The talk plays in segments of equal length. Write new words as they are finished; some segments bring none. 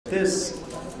This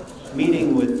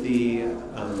meeting with the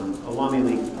Awami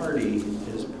League Party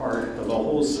is part of a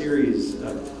whole series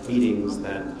of meetings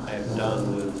that I have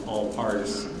done with all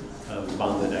parts of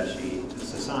Bangladeshi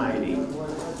society.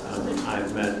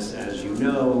 I've met, as you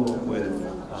know, with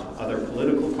other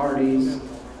political parties.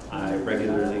 I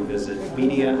regularly visit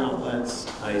media outlets.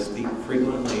 I speak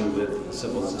frequently with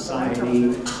civil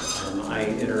society. I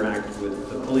interact with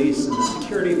the police and the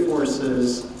security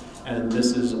forces, and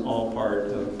this is all part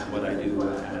of what I do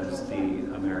as the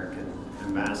American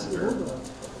ambassador.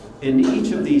 In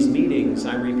each of these meetings,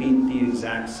 I repeat the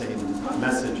exact same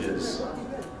messages,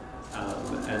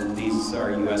 and these are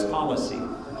U.S. policy,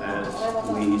 that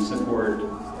we support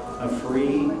a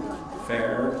free,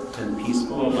 fair, and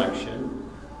peaceful election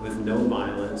with no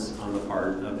violence on the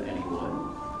part of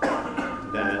anyone,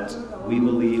 that we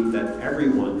believe that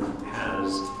everyone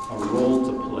has a role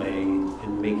to play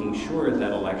in making sure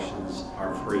that elections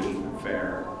are free,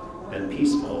 fair, and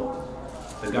peaceful.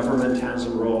 The government has a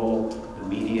role, the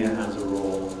media has a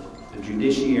role, the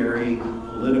judiciary,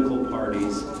 political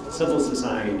parties, civil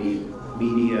society,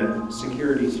 media,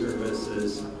 security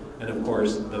services, and of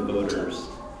course the voters.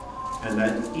 And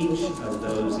that each of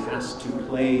those has to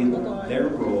play their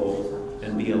role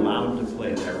and be allowed to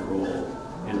play their role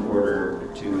in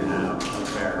order to have a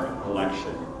fair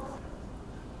election.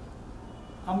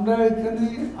 আমরা এখানে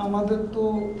আমাদের তো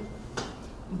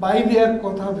বাইরে এক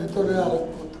কথা ভেতরে আরেক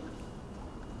কথা,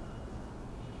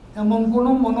 এমন কোনো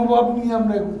মনোভাব নিয়ে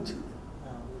আমরা এগোচ্ছি,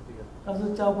 কাজে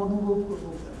চাপ অনুভব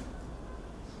করবো।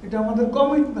 এটা আমাদের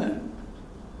কমিটমেন্ট,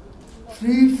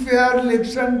 ফ্রি ফেয়ার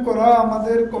ইলেকশন করা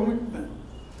আমাদের কমিটমেন্ট,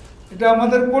 এটা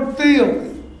আমাদের করতেই হবে,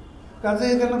 কাজে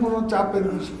এখানে কোনো চাপের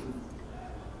বিষয় নেই।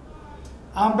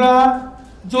 আমরা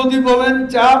যদি বলেন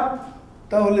চাপ,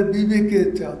 তাহলে বিবেকের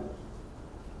চাপ,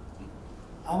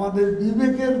 আমাদের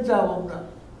বিবেকের চাপ আমরা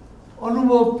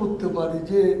অনুভব করতে পারি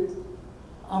যে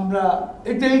আমরা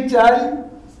এটাই চাই,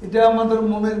 এটা আমাদের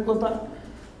মনের কথা,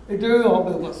 এটাই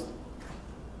হবে বাস্তব।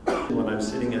 When I'm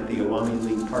sitting at the Awami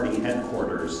League Party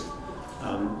headquarters,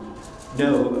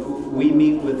 no, we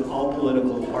meet with all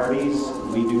political parties.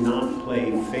 We do not play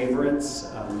favorites.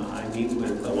 I meet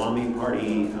with Awami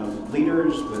Party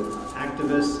leaders, with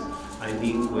activists. I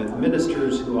meet with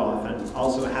ministers who often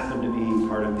also happen to be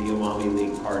part of the Awami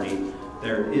League Party.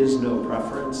 There is no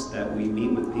preference, that we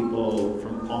meet with people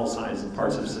from all sides and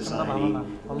parts of society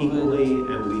equally,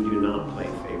 and we do not play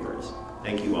favorites.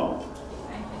 Thank you all.